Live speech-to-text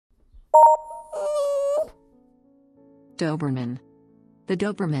Doberman. The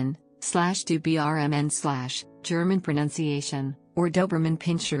Doberman, /Dobermän/ German pronunciation, or Doberman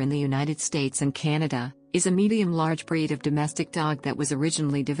Pinscher in the United States and Canada, is a medium-large breed of domestic dog that was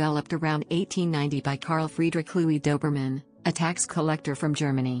originally developed around 1890 by Karl Friedrich Louis Dobermann, a tax collector from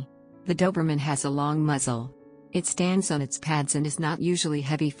Germany. The Doberman has a long muzzle. It stands on its pads and is not usually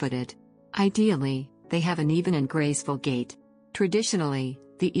heavy-footed. Ideally, they have an even and graceful gait. Traditionally,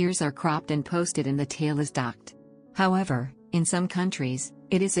 the ears are cropped and posted and the tail is docked. However, in some countries,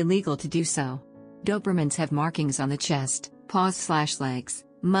 it is illegal to do so. Dobermans have markings on the chest, paws/legs,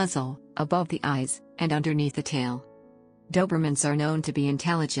 muzzle, above the eyes, and underneath the tail. Dobermans are known to be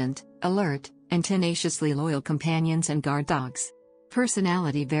intelligent, alert, and tenaciously loyal companions and guard dogs.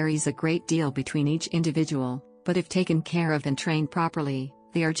 Personality varies a great deal between each individual, but if taken care of and trained properly,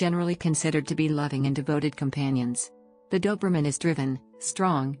 they are generally considered to be loving and devoted companions. The Doberman is driven,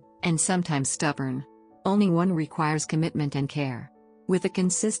 strong, and sometimes stubborn. Only one requires commitment and care. With a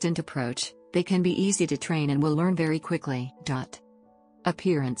consistent approach, they can be easy to train and will learn very quickly.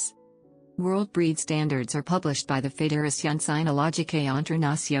 Appearance. World breed standards are published by the Fédération Cynologique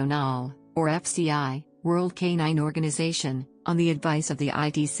Internationale, or FCI, World Canine Organization, on the advice of the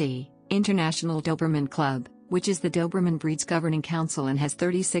IDC, International Doberman Club, which is the Doberman breed's governing council and has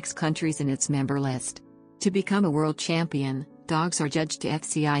 36 countries in its member list. To become a world champion, dogs are judged to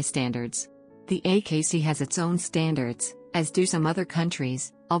FCI standards. The AKC has its own standards, as do some other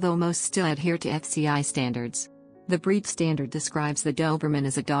countries, although most still adhere to FCI standards. The breed standard describes the Doberman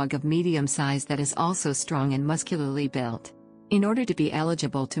as a dog of medium size that is also strong and muscularly built. In order to be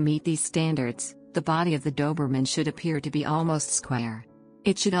eligible to meet these standards, the body of the Doberman should appear to be almost square.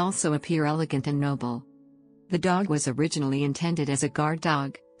 It should also appear elegant and noble. The dog was originally intended as a guard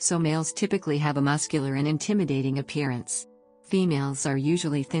dog, so males typically have a muscular and intimidating appearance. Females are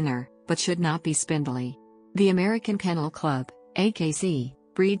usually thinner, but should not be spindly. The American Kennel Club, AKC,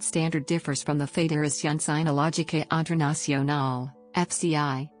 breed standard differs from the Fédération Cynologique Internationale,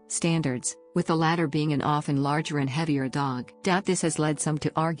 FCI, standards, with the latter being an often larger and heavier dog. This has led some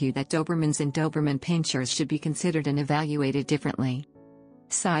to argue that Dobermans and Doberman Pinschers should be considered and evaluated differently.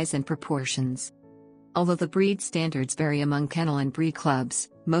 Size and proportions. Although the breed standards vary among kennel and breed clubs,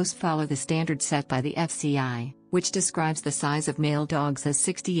 most follow the standard set by the FCI, which describes the size of male dogs as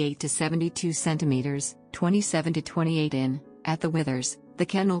 68 to 72 centimeters, 27 to 28 in, at the withers. The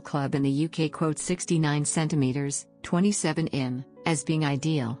Kennel Club in the UK quotes 69 centimeters, 27 in, as being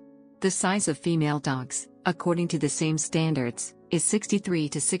ideal. The size of female dogs, according to the same standards, is 63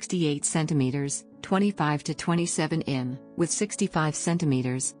 to 68 centimeters, 25 to 27 in, with 65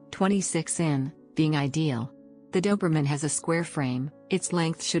 centimeters, 26 in, being ideal. The Doberman has a square frame, its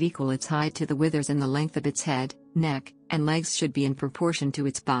length should equal its height to the withers and the length of its head, neck, and legs should be in proportion to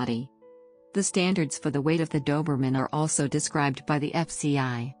its body. The standards for the weight of the Doberman are also described by the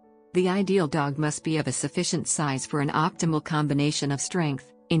FCI. The ideal dog must be of a sufficient size for an optimal combination of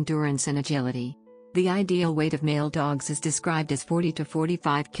strength, endurance and agility. The ideal weight of male dogs is described as 40 to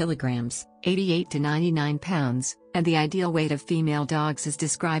 45 kilograms, 88 to 99 pounds, and the ideal weight of female dogs is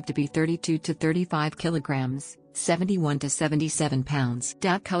described to be 32 to 35 kilograms, 71 to 77 pounds.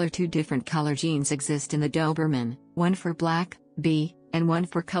 Color. Two different color genes exist in the Doberman, one for black, B, and one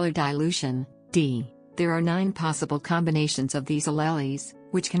for color dilution, D. There are 9 possible combinations of these alleles,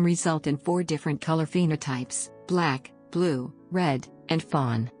 which can result in 4 different color phenotypes: black, blue, red, and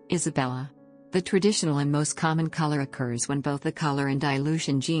fawn. Isabella. The traditional and most common color occurs when both the color and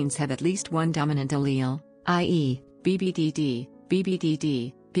dilution genes have at least one dominant allele, i.e., BBDD,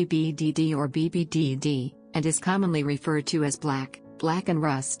 BBDD, BBDD or BBDD, and is commonly referred to as black, black and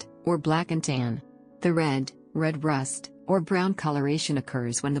rust, or black and tan. The red, red rust, or brown coloration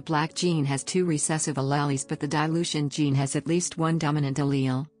occurs when the black gene has 2 recessive alleles but the dilution gene has at least one dominant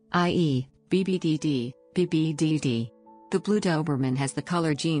allele, i.e., BBDD, BBDD. The blue Doberman has the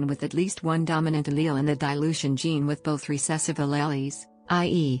color gene with at least one dominant allele and the dilution gene with both recessive alleles,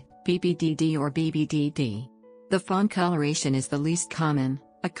 i.e., BBDD or BBDD. The fawn coloration is the least common,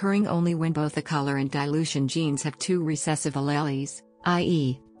 occurring only when both the color and dilution genes have 2 recessive alleles,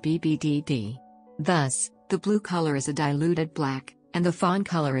 i.e., BBDD. Thus, the blue color is a diluted black, and the fawn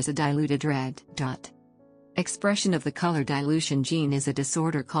color is a diluted red. Expression of the color dilution gene is a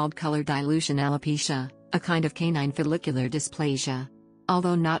disorder called color dilution alopecia, a kind of canine follicular dysplasia.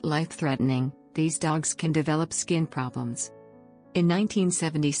 Although not life-threatening, these dogs can develop skin problems. In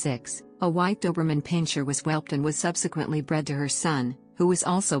 1976, a white Doberman Pinscher was whelped and was subsequently bred to her son, who was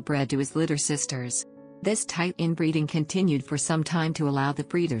also bred to his litter sisters. This tight inbreeding continued for some time to allow the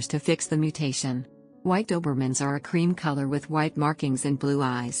breeders to fix the mutation. White Dobermans are a cream color with white markings and blue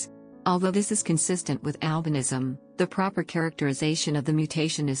eyes. Although this is consistent with albinism, the proper characterization of the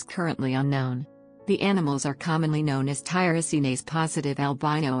mutation is currently unknown. The animals are commonly known as tyrosinase-positive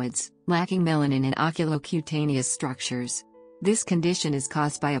albinoids, lacking melanin in oculocutaneous structures. This condition is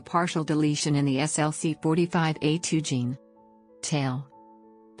caused by a partial deletion in the SLC45A2 gene. Tail.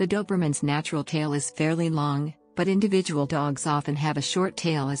 The Doberman's natural tail is fairly long, but individual dogs often have a short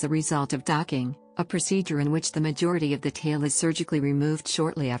tail as a result of docking, a procedure in which the majority of the tail is surgically removed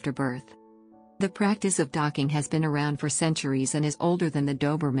shortly after birth. The practice of docking has been around for centuries and is older than the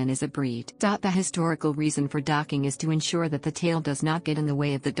Doberman as a breed. The historical reason for docking is to ensure that the tail does not get in the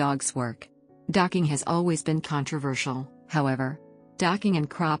way of the dog's work. Docking has always been controversial, however. Docking and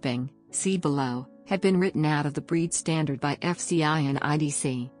cropping, see below, have been written out of the breed standard by FCI and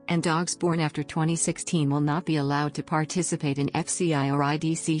IDC, and dogs born after 2016 will not be allowed to participate in FCI or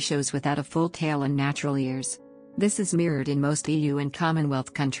IDC shows without a full tail and natural ears. This is mirrored in most EU and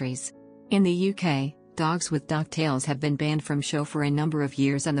Commonwealth countries. In the UK, dogs with docked tails have been banned from show for a number of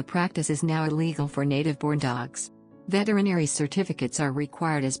years, and the practice is now illegal for native-born dogs. Veterinary certificates are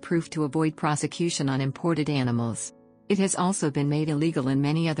required as proof to avoid prosecution on imported animals. It has also been made illegal in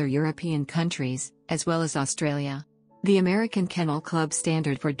many other European countries, as well as Australia. The American Kennel Club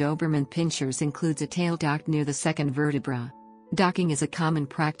standard for Doberman Pinschers includes a tail docked near the second vertebra. Docking is a common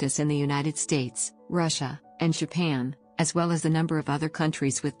practice in the United States, Russia, and Japan, as well as a number of other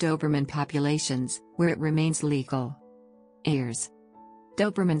countries with Doberman populations, where it remains legal. Ears.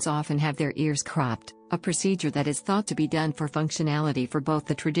 Dobermans often have their ears cropped, a procedure that is thought to be done for functionality for both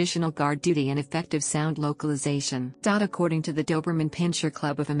the traditional guard duty and effective sound localization. According to the Doberman Pinscher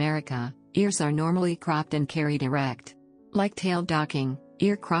Club of America, ears are normally cropped and carried erect. Like tail docking,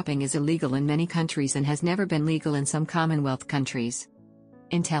 ear cropping is illegal in many countries and has never been legal in some Commonwealth countries.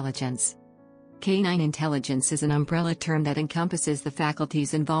 Intelligence. Canine intelligence is an umbrella term that encompasses the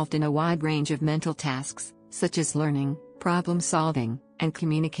faculties involved in a wide range of mental tasks, such as learning, problem-solving, and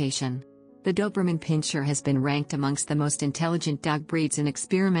communication. The Doberman Pinscher has been ranked amongst the most intelligent dog breeds in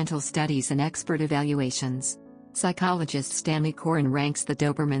experimental studies and expert evaluations. Psychologist Stanley Coren ranks the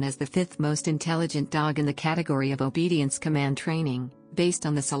Doberman as the fifth most intelligent dog in the category of obedience command training, based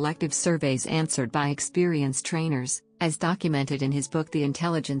on the selective surveys answered by experienced trainers, as documented in his book The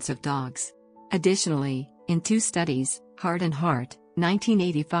Intelligence of Dogs. Additionally, in two studies, Heart and Heart,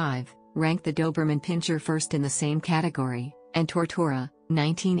 1985, ranked the Doberman Pinscher first in the same category, and Tortora,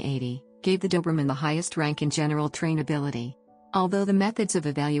 1980, gave the Doberman the highest rank in general trainability. Although the methods of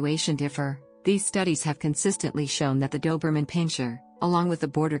evaluation differ, these studies have consistently shown that the Doberman Pinscher, along with the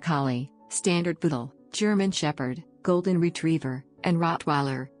Border Collie, Standard Poodle, German Shepherd, Golden Retriever, and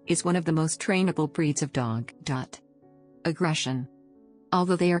Rottweiler, is one of the most trainable breeds of dog. Aggression.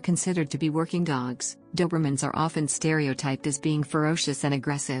 Although they are considered to be working dogs, Dobermans are often stereotyped as being ferocious and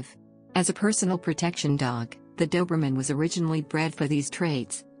aggressive. As a personal protection dog, the Doberman was originally bred for these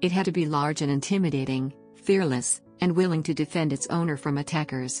traits. It had to be large and intimidating, fearless, and willing to defend its owner from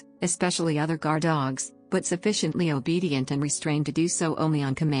attackers, especially other guard dogs, but sufficiently obedient and restrained to do so only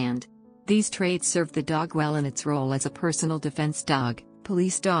on command. These traits served the dog well in its role as a personal defense dog,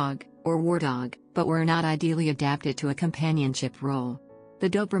 police dog, or war dog, but were not ideally adapted to a companionship role. The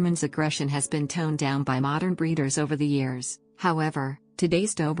Doberman's aggression has been toned down by modern breeders over the years. However,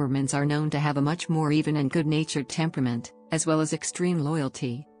 today's Dobermans are known to have a much more even and good-natured temperament, as well as extreme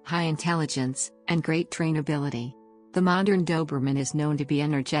loyalty, high intelligence, and great trainability. The modern Doberman is known to be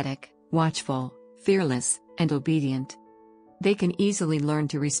energetic, watchful, fearless, and obedient. They can easily learn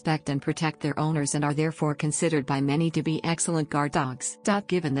to respect and protect their owners and are therefore considered by many to be excellent guard dogs.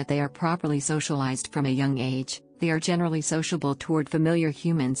 Given that they are properly socialized from a young age, they are generally sociable toward familiar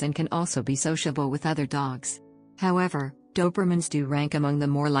humans and can also be sociable with other dogs. However, Dobermans do rank among the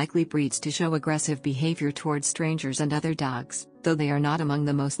more likely breeds to show aggressive behavior towards strangers and other dogs, though they are not among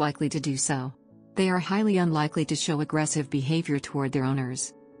the most likely to do so. They are highly unlikely to show aggressive behavior toward their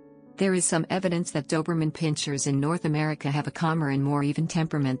owners. There is some evidence that Doberman Pinschers in North America have a calmer and more even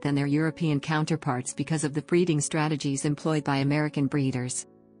temperament than their European counterparts because of the breeding strategies employed by American breeders.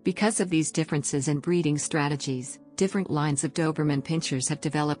 Because of these differences in breeding strategies, different lines of Doberman Pinschers have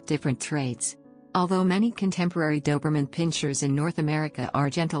developed different traits. Although many contemporary Doberman Pinschers in North America are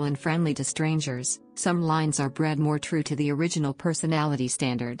gentle and friendly to strangers, some lines are bred more true to the original personality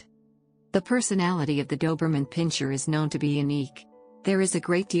standard. The personality of the Doberman Pinscher is known to be unique. There is a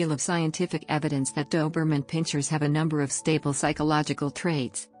great deal of scientific evidence that Doberman Pinschers have a number of stable psychological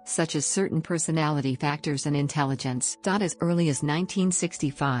traits, such as certain personality factors and intelligence. As early as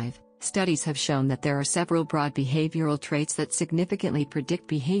 1965, studies have shown that there are several broad behavioral traits that significantly predict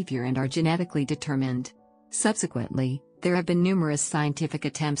behavior and are genetically determined. Subsequently, There have been numerous scientific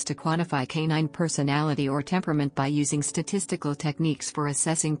attempts to quantify canine personality or temperament by using statistical techniques for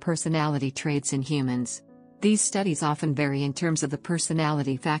assessing personality traits in humans. These studies often vary in terms of the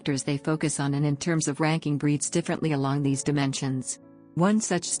personality factors they focus on and in terms of ranking breeds differently along these dimensions. One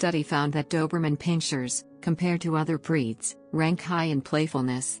such study found that Doberman Pinschers, compared to other breeds, rank high in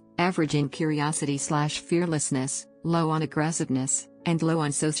playfulness, average in curiosity/fearlessness, low on aggressiveness, and low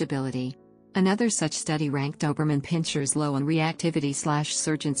on sociability. Another such study ranked Doberman Pinschers low on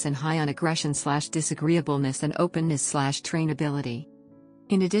reactivity/surgence and high on aggression/disagreeableness and openness/trainability.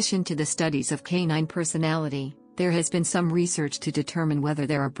 In addition to the studies of canine personality, there has been some research to determine whether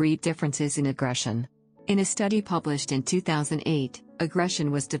there are breed differences in aggression. In a study published in 2008,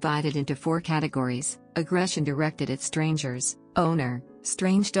 aggression was divided into 4 categories: aggression directed at strangers, owner,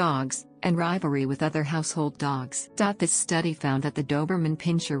 strange dogs, and rivalry with other household dogs. This study found that the Doberman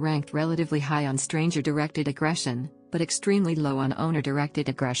Pinscher ranked relatively high on stranger-directed aggression, but extremely low on owner-directed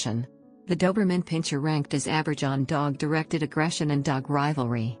aggression. The Doberman Pinscher ranked as average on dog-directed aggression and dog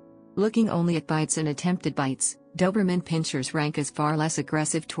rivalry. Looking only at bites and attempted bites, Doberman Pinschers rank as far less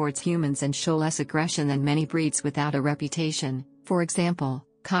aggressive towards humans and show less aggression than many breeds without a reputation, for example,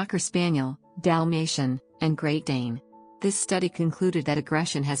 Cocker Spaniel, Dalmatian, and Great Dane. This study concluded that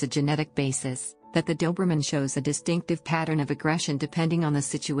aggression has a genetic basis, that the Doberman shows a distinctive pattern of aggression depending on the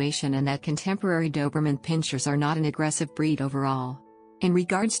situation, and that contemporary Doberman Pinschers are not an aggressive breed overall. In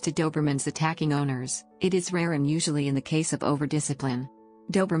regards to Dobermans attacking owners, it is rare and usually in the case of overdiscipline.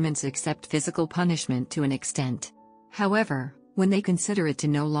 Dobermans accept physical punishment to an extent. However, when they consider it to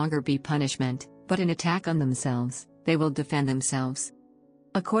no longer be punishment, but an attack on themselves, they will defend themselves.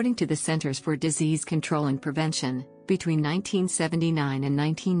 According to the Centers for Disease Control and Prevention, between 1979 and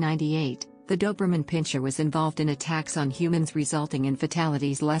 1998, the Doberman Pinscher was involved in attacks on humans resulting in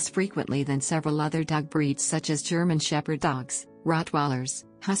fatalities less frequently than several other dog breeds such as German Shepherd dogs, Rottweilers,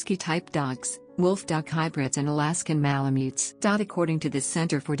 Husky-type dogs, Wolf-dog hybrids and Alaskan Malamutes. According to the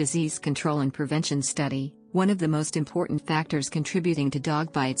Center for Disease Control and Prevention study, one of the most important factors contributing to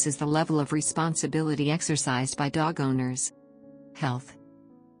dog bites is the level of responsibility exercised by dog owners. Health.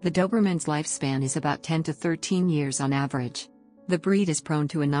 The Doberman's lifespan is about 10 to 13 years on average. The breed is prone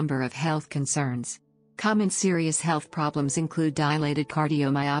to a number of health concerns. Common serious health problems include dilated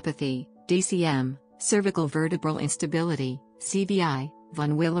cardiomyopathy, DCM, cervical vertebral instability, CVI,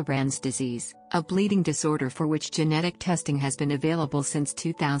 von Willebrand's disease, a bleeding disorder for which genetic testing has been available since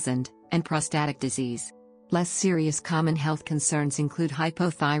 2000, and prostatic disease. Less serious common health concerns include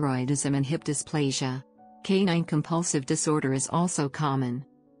hypothyroidism and hip dysplasia. Canine compulsive disorder is also common.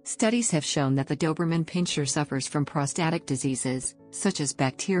 Studies have shown that the Doberman Pinscher suffers from prostatic diseases, such as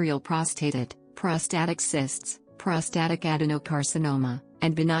bacterial prostatite, prostatic cysts, prostatic adenocarcinoma,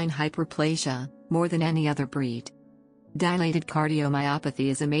 and benign hyperplasia, more than any other breed. Dilated cardiomyopathy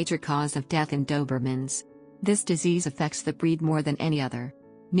is a major cause of death in Dobermans. This disease affects the breed more than any other.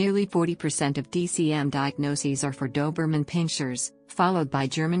 Nearly 40% of DCM diagnoses are for Doberman Pinschers, followed by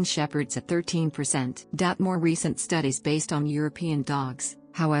German Shepherds at 13%. More recent studies based on European dogs,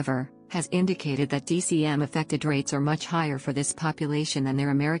 however, has indicated that DCM-affected rates are much higher for this population than their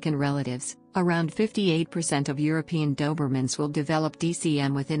American relatives. Around 58% of European Dobermans will develop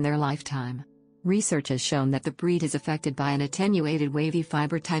DCM within their lifetime. Research has shown that the breed is affected by an attenuated wavy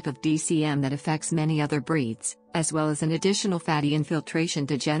fiber type of DCM that affects many other breeds, as well as an additional fatty infiltration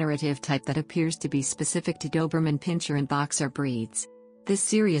degenerative type that appears to be specific to Doberman Pinscher and Boxer breeds. This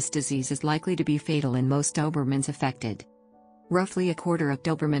serious disease is likely to be fatal in most Dobermans affected. Roughly a quarter of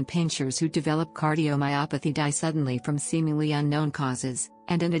Doberman Pinschers who develop cardiomyopathy die suddenly from seemingly unknown causes,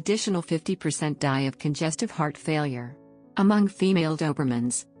 and an additional 50% die of congestive heart failure. Among female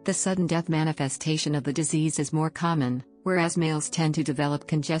Dobermans, the sudden death manifestation of the disease is more common, whereas males tend to develop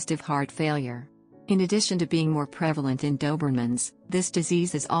congestive heart failure. In addition to being more prevalent in Dobermans, this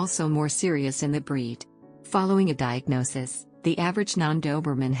disease is also more serious in the breed. Following a diagnosis, the average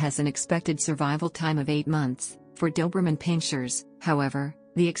non-Doberman has an expected survival time of 8 months. For Doberman Pinschers, however,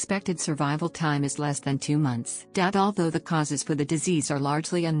 the expected survival time is less than 2 months. Although the causes for the disease are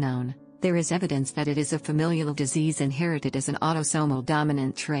largely unknown, there is evidence that it is a familial disease inherited as an autosomal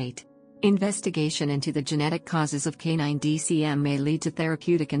dominant trait. Investigation into the genetic causes of canine DCM may lead to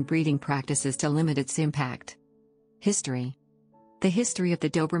therapeutic and breeding practices to limit its impact. History. The history of the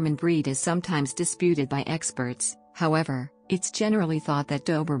Doberman breed is sometimes disputed by experts. However, it's generally thought that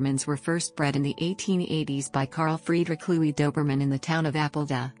Dobermans were first bred in the 1880s by Karl Friedrich Louis Dobermann in the town of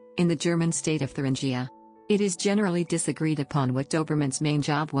Apelda, in the German state of Thuringia. It is generally disagreed upon what Doberman's main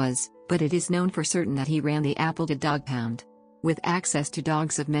job was, but it is known for certain that he ran the Apelda dog pound. With access to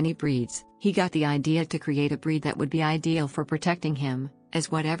dogs of many breeds, he got the idea to create a breed that would be ideal for protecting him,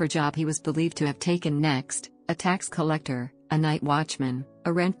 as whatever job he was believed to have taken next, a tax collector, a night watchman,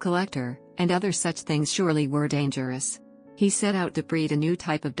 a rent collector, and other such things surely were dangerous. He set out to breed a new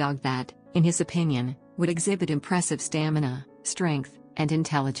type of dog that, in his opinion, would exhibit impressive stamina, strength, and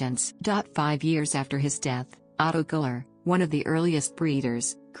intelligence. 5 years after his death, Otto Güller, one of the earliest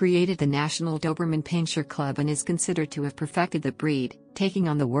breeders, created the National Doberman Pinscher Club and is considered to have perfected the breed, taking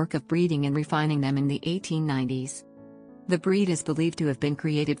on the work of breeding and refining them in the 1890s. The breed is believed to have been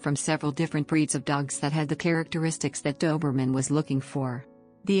created from several different breeds of dogs that had the characteristics that Doberman was looking for.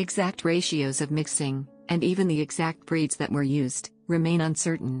 The exact ratios of mixing, and even the exact breeds that were used, remain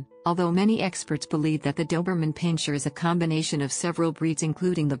uncertain, although many experts believe that the Doberman Pinscher is a combination of several breeds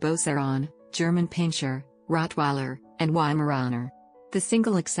including the Bosseron, German Pinscher, Rottweiler, and Weimaraner. The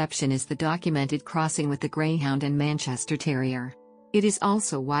single exception is the documented crossing with the Greyhound and Manchester Terrier. It is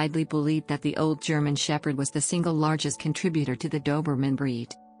also widely believed that the Old German Shepherd was the single largest contributor to the Doberman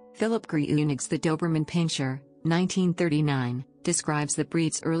breed. Philip Greunig's The Doberman Pinscher, 1939, describes the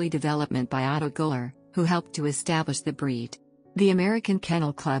breed's early development by Otto Güller, who helped to establish the breed. The American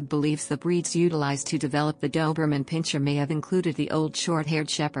Kennel Club believes the breeds utilized to develop the Doberman Pinscher may have included the Old Short-Haired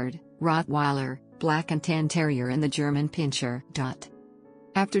Shepherd, Rottweiler, Black and Tan Terrier and the German Pinscher.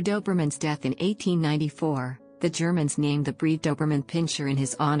 After Doberman's death in 1894, the Germans named the breed Doberman Pinscher in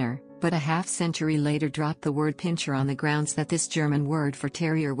his honor, but a half-century later dropped the word Pinscher on the grounds that this German word for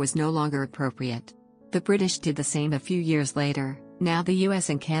terrier was no longer appropriate. The British did the same a few years later. Now the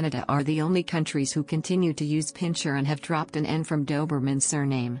US and Canada are the only countries who continue to use Pinscher and have dropped an N from Doberman's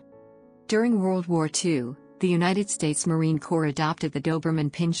surname. During World War II, the United States Marine Corps adopted the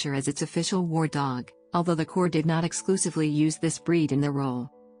Doberman Pinscher as its official war dog, although the Corps did not exclusively use this breed in their role.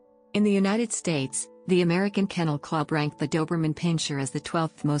 In the United States, the American Kennel Club ranked the Doberman Pinscher as the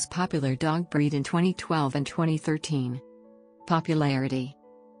 12th most popular dog breed in 2012 and 2013. Popularity.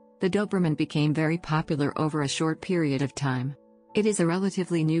 The Doberman became very popular over a short period of time. It is a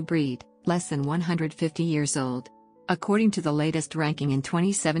relatively new breed, less than 150 years old. According to the latest ranking in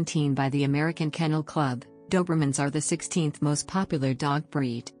 2017 by the American Kennel Club, Dobermans are the 16th most popular dog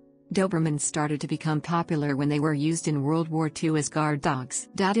breed. Dobermans started to become popular when they were used in World War II as guard dogs.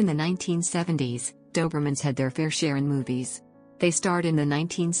 In the 1970s, Dobermans had their fair share in movies. They starred in the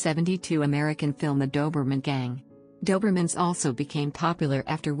 1972 American film The Doberman Gang. Dobermans also became popular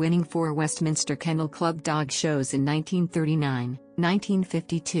after winning 4 Westminster Kennel Club dog shows in 1939,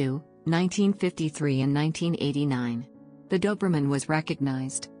 1952, 1953 and 1989. The Doberman was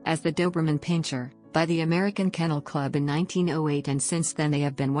recognized as the Doberman Pinscher by the American Kennel Club in 1908, and since then they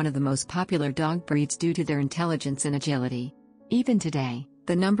have been one of the most popular dog breeds due to their intelligence and agility. Even today,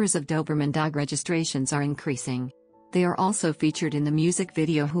 the numbers of Doberman dog registrations are increasing. They are also featured in the music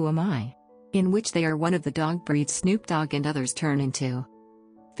video Who Am I?, in which they are one of the dog breeds Snoop Dogg and others turn into.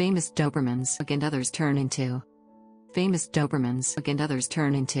 Famous Dobermans and others turn into. Famous Dobermans and others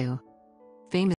turn into. Famous